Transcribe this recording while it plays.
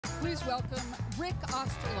Please welcome Rick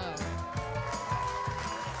Osterloh.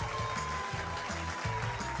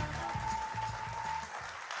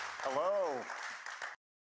 Hello.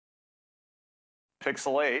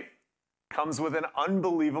 Pixel 8 comes with an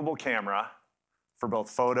unbelievable camera for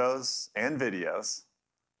both photos and videos,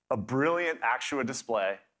 a brilliant Actua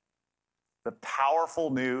display, the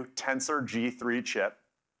powerful new Tensor G3 chip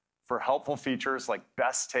for helpful features like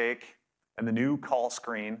best take and the new call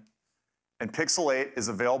screen. And Pixel 8 is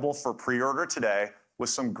available for pre-order today with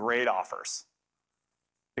some great offers.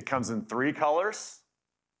 It comes in 3 colors,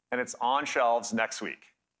 and it's on shelves next week.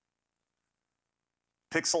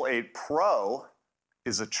 Pixel 8 Pro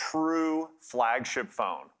is a true flagship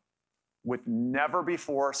phone with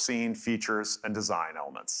never-before-seen features and design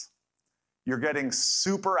elements. You're getting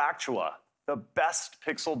Super Actua, the best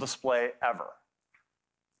Pixel display ever.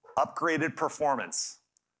 Upgraded performance,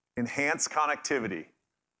 enhanced connectivity,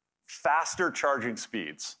 faster charging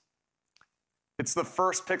speeds. It's the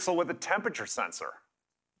first Pixel with a temperature sensor.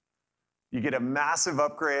 You get a massive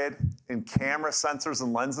upgrade in camera sensors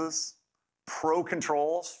and lenses, pro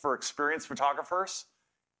controls for experienced photographers,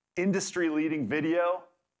 industry-leading video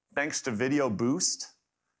thanks to Video Boost,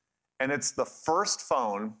 and it's the first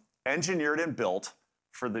phone engineered and built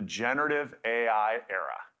for the generative AI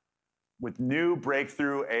era, with new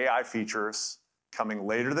breakthrough AI features coming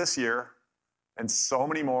later this year and so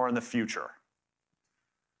many more in the future.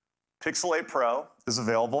 Pixel 8 Pro is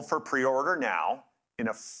available for pre-order now in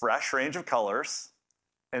a fresh range of colors,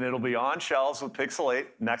 and it'll be on shelves with Pixel 8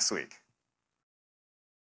 next week.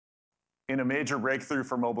 In a major breakthrough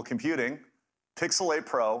for mobile computing, Pixel 8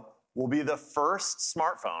 Pro will be the first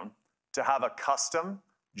smartphone to have a custom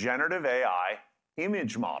generative AI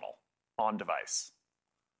image model on device.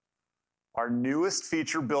 Our newest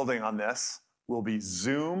feature building on this will be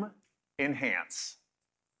Zoom Enhance.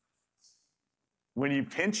 When you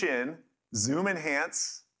pinch in, Zoom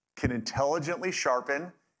Enhance can intelligently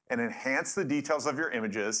sharpen and enhance the details of your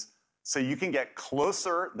images so you can get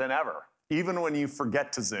closer than ever, even when you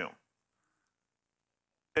forget to zoom.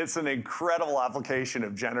 It's an incredible application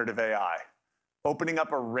of generative AI, opening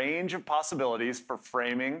up a range of possibilities for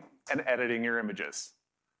framing and editing your images.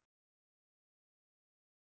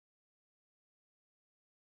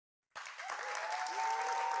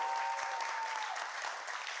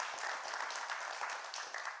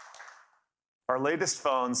 Our latest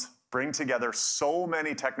phones bring together so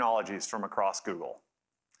many technologies from across Google.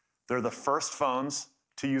 They're the first phones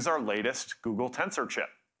to use our latest Google Tensor chip.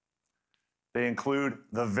 They include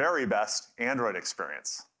the very best Android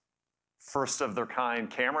experience, first-of-their-kind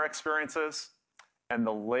camera experiences, and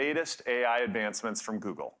the latest AI advancements from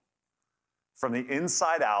Google. From the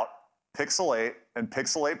inside out, Pixel 8 and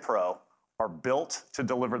Pixel 8 Pro are built to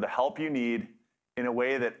deliver the help you need in a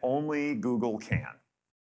way that only Google can.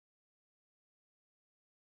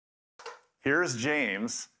 Here's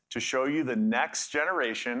James to show you the next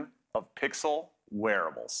generation of Pixel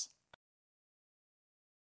wearables.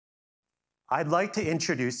 I'd like to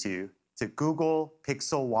introduce you to Google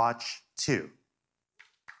Pixel Watch 2.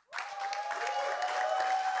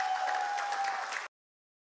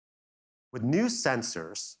 With new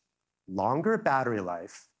sensors, longer battery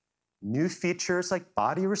life, new features like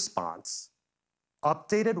body response,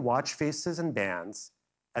 updated watch faces and bands,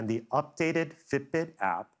 and the updated Fitbit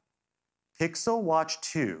app, Pixel Watch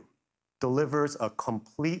 2 delivers a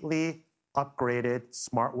completely upgraded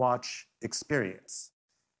smartwatch experience.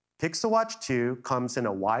 Pixel Watch 2 comes in a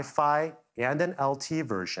Wi-Fi and an LTE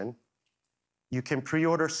version. You can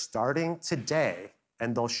pre-order starting today,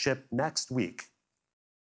 and they'll ship next week.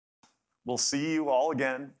 We'll see you all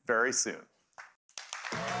again very soon.